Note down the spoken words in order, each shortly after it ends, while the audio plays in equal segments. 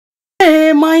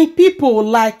My people,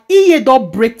 like Iye don't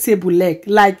break table leg.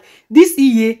 Like this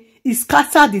Iye is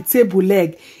scatter the table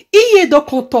leg. Iye don't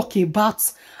come talk about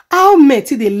how men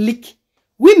till they lick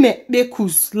women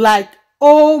bekus. Like,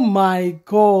 oh my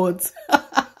God.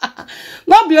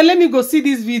 Now, let me go see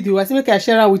this video. I think I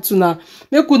share it with you now.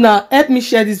 Make you now help me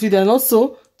share this video and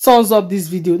also thumbs up this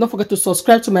video. Don't forget to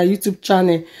subscribe to my YouTube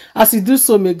channel. As you do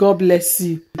so, may God bless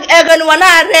you.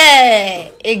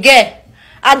 Again,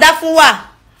 Adafuwa.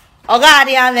 Oga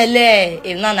ari amele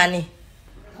imna nani.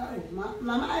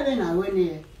 Mama ebe na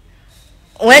weni.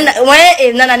 When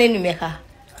imna nani numeka.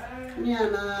 Ni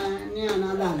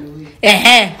ana lalu.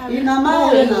 Ina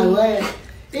ma ebe na we.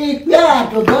 Ipe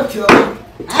adobocho.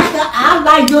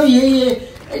 Aga yo ye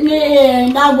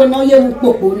ni na we no ye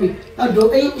upopo ni.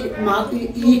 Odo ma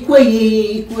ikwe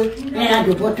e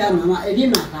adobota mama ebi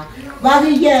maka. Ba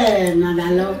bi je na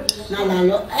lalo.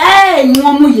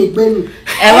 Wọ́n mú ye gbe ni.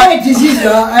 This is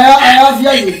of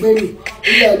your ye gbe ni.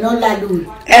 Ile no lalu.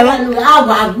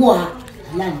 Awa.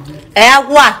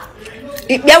 Awa.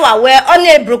 Ipe wa we on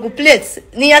a broken plate.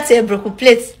 Ni ya te broken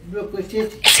plate. Broken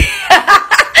plate.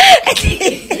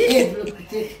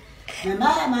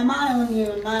 Mama on you.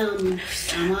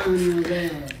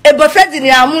 E boyfriend ni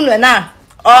amunu na.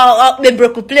 O be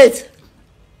broken plate.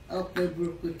 Okay,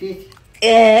 broken plate.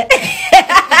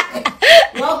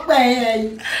 What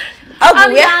way? Mama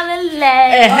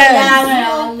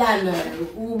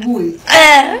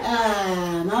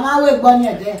we born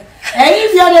there.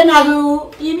 If you're not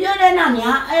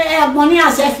money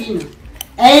as a fin.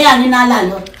 I na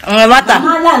lalo.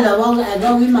 Mama lalo, I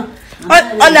go with my.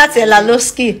 On that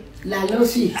Laloski.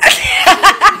 Lalosi.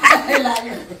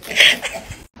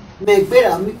 Make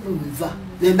better me river.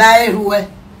 Me buy who.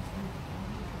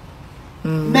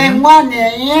 Me one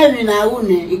year na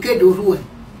une ikedo ruwe.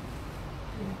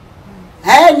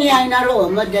 Ni aina ro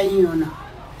mo de yin ona.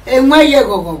 Enwe ye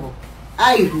gogogo.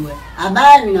 Ai ruwe.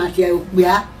 Aba mi na tie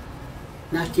opia.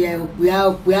 Na tie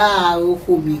opia o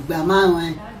ko mi gba ma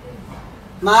wan.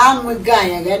 Ma mu ga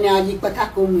ya ga ni aji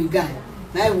patako mu ga.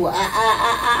 Na wo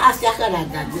a sia kara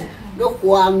gade. Lo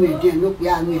ko amu de lo ko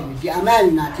amu de. Ama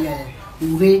mi na tie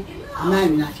uwe. Ama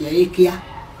mi na tie ekia.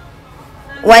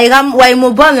 Why mo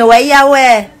bon why ya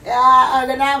we?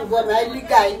 Aga na go na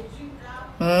ligai.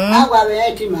 Agwa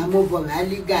be ti ma mo bo na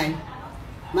ligai.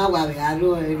 Ma gwa be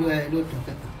alo to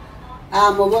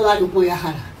kaka. Mo bo ba du ya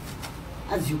hara.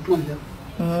 Azu ko yo.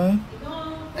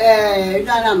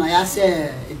 Na ma ya se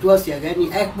do se ga ni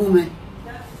ekpu me.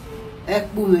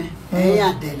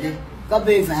 Ya dele. Ko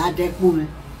be va de ekpu me.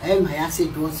 Ma ya se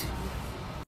do se.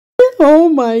 Oh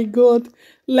my God.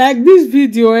 Like this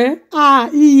video,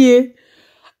 Iye.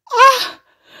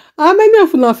 How many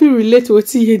of you feel relate to what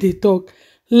Iye they talk?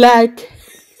 Like,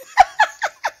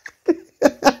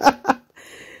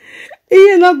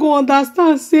 Iye not go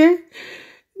understand, say,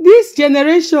 this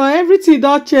generation, everything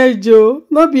don't change, oh.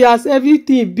 Not be as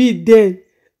everything be then.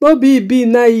 Not be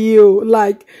now, you.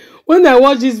 Like, when I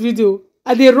watch this video,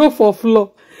 I dey roll for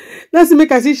floor. Let's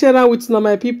make I see share am with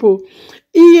my people.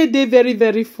 Iye they very,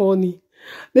 very funny.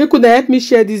 They could help me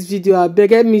share this video. I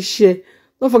beg, help me share.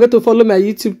 Don't forget to follow my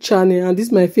YouTube channel and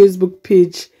this my Facebook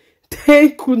page.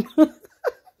 Thank you.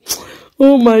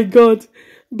 Oh my God.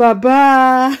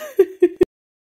 Bye-bye.